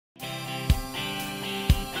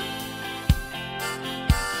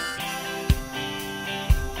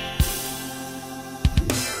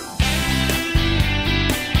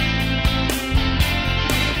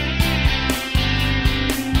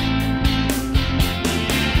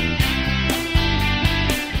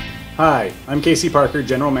Hi, I'm Casey Parker,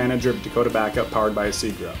 General Manager of Dakota Backup powered by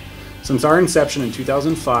Asigra. Since our inception in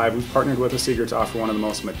 2005, we've partnered with Asigra to offer one of the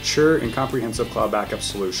most mature and comprehensive cloud backup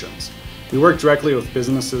solutions. We work directly with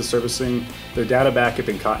businesses servicing their data backup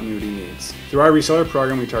and continuity needs. Through our reseller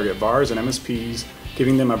program, we target VARs and MSPs,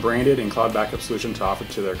 giving them a branded and cloud backup solution to offer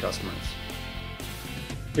to their customers.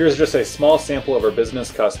 Here's just a small sample of our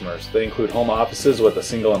business customers. They include home offices with a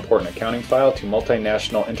single important accounting file to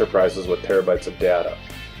multinational enterprises with terabytes of data.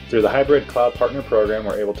 Through the Hybrid Cloud Partner Program,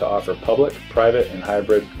 we're able to offer public, private, and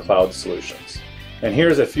hybrid cloud solutions. And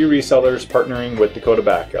here's a few resellers partnering with Dakota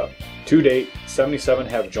Backup. To date, 77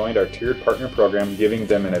 have joined our tiered partner program, giving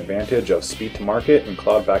them an advantage of speed to market and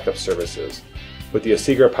cloud backup services. With the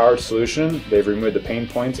Asigra powered solution, they've removed the pain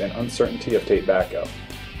points and uncertainty of tape backup,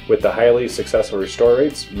 with the highly successful restore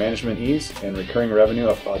rates, management ease, and recurring revenue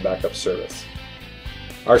of cloud backup service.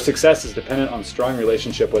 Our success is dependent on strong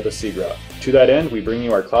relationship with Asigra. To that end, we bring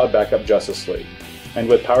you our Cloud Backup Justice League. And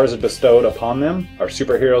with powers bestowed upon them, our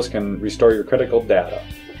superheroes can restore your critical data.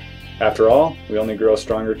 After all, we only grow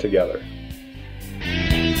stronger together.